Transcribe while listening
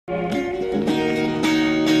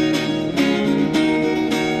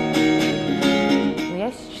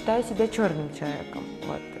себя черным человеком.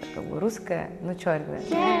 Вот, как бы русская, но черная.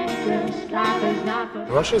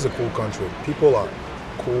 Russia is a cool country. People are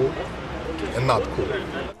cool and not cool.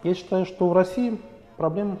 Я считаю, что в России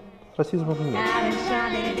проблем с расизмом нет.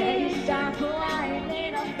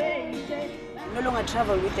 No longer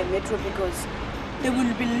travel with the metro because they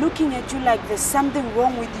will be looking at you like there's something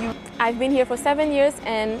wrong with you. I've been here for 7 years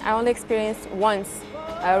and I only experienced once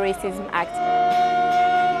a racism act.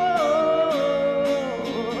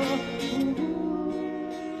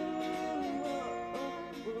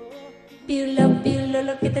 Piulo,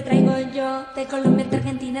 lo que te traigo yo, de Colombia, de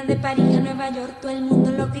Argentina, de París a Nueva York, todo el mundo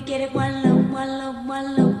lo que quiere, one love, one love,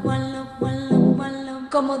 one love, one love, one love, one love.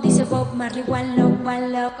 Como dice Bob Marley, one love,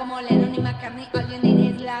 one love. Como Lennon y McCartney, all you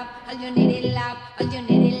need is love, all you need is love, all you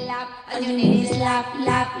need is love, all you need is love,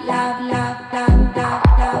 love, love, love, love, love,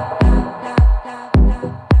 love, love, love.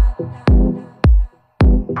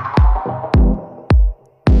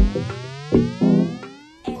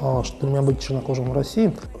 Что для меня быть чернокожим в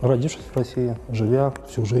России, родившись в России, живя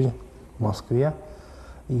всю жизнь в Москве,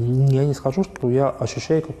 и я не скажу, что я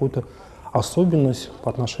ощущаю какую-то особенность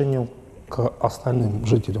по отношению к остальным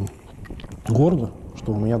жителям города,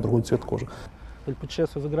 что у меня другой цвет кожи.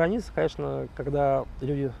 Путешествуя за границей, конечно, когда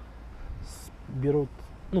люди берут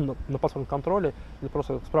на паспортном контроле или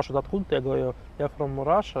просто спрашивают, откуда ты, я говорю, я from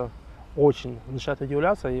Russia, очень начинают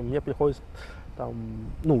удивляться, и мне приходится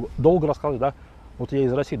там, долго рассказывать, да, вот я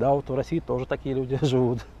из России, да, вот в России тоже такие люди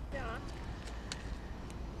живут.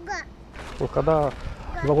 Вот когда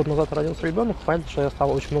 2 года назад родился ребенок, понятно, что я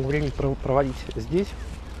стал очень много времени проводить здесь,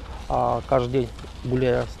 каждый день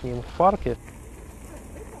гуляя с ним в парке.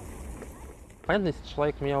 Понятно, если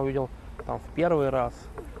человек меня увидел там в первый раз,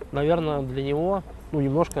 наверное, для него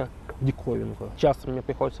немножко диковинка. Часто мне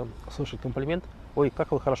приходится слышать комплимент: ой,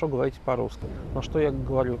 как вы хорошо говорите по-русски. На что я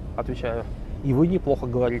говорю, отвечаю: и вы неплохо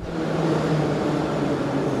говорите.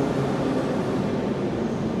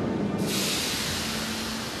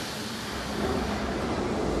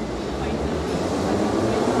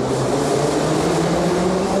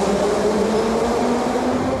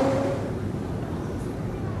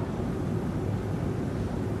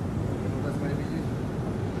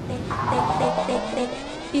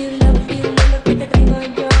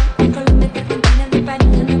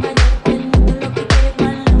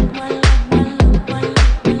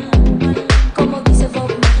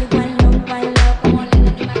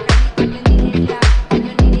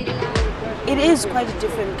 It is quite a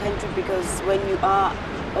different country because when you are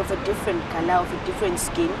of a different color, of a different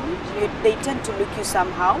skin, they tend to look you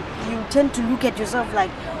somehow. You tend to look at yourself like,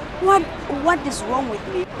 what is wrong with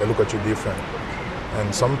me? They look at you different.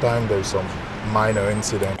 And sometimes there's some minor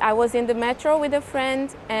incident. I was in the metro with a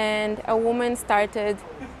friend and a woman started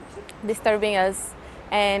disturbing us.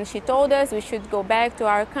 And she told us we should go back to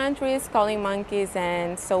our countries, calling monkeys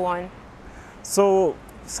and so on. So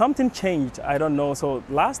something changed, I don't know. So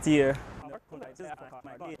last year,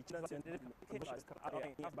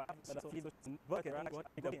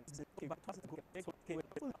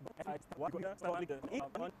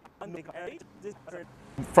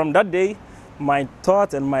 from that day, my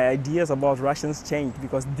thoughts and my ideas about Russians changed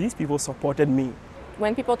because these people supported me.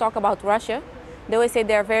 When people talk about Russia, they always say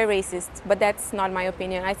they're very racist, but that's not my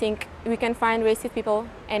opinion. I think we can find racist people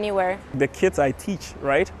anywhere. The kids I teach,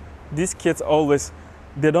 right? These kids always,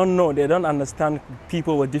 they don't know, they don't understand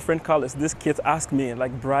people with different colors. These kids ask me,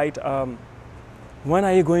 like, Bright, when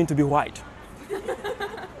are you going to be white?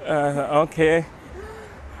 Okay,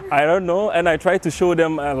 I don't know. And I try to show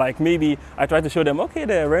them, okay,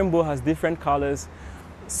 the rainbow has different colors.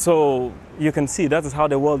 So you can see that is how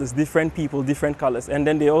the world is, different people, different colors. And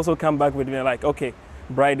then they also come back with me like, okay,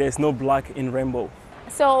 Bright, there's no black in rainbow.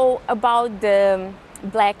 So about the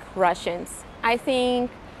black Russians, I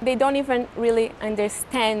think they don't even really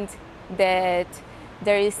understand that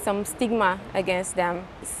there is some stigma against them.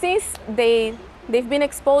 Since they've been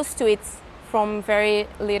exposed to it from very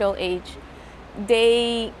little age,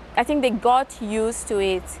 I think they got used to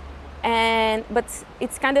it. But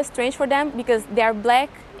it's kind of strange for them because they're black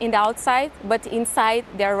in the outside, but inside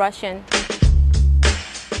they're Russian.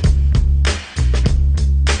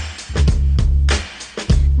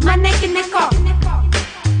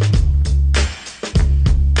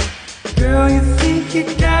 Girl, you think you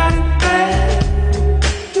got it bad.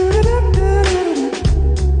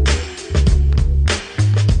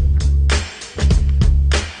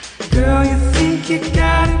 Girl, you think you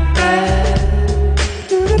got it bad.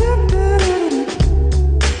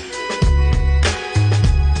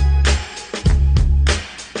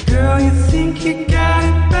 Girl, you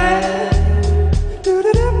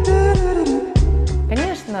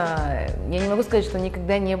сказать, что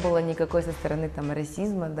никогда не было никакой со стороны там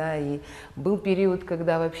расизма, да, и был период,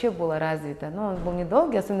 когда вообще было развито, но он был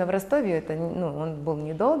недолгий, особенно в Ростове, это, ну, он был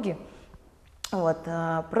недолгий, вот,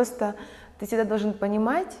 просто ты всегда должен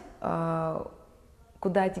понимать,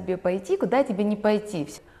 куда тебе пойти, куда тебе не пойти.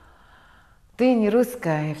 Ты не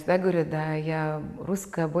русская, я всегда говорю, да, я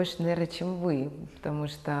русская больше, наверное, чем вы, потому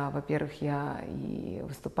что, во-первых, я и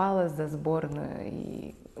выступала за сборную,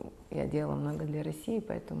 и я делала много для России,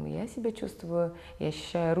 поэтому я себя чувствую и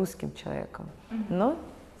ощущаю русским человеком, но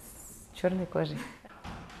с черной кожей.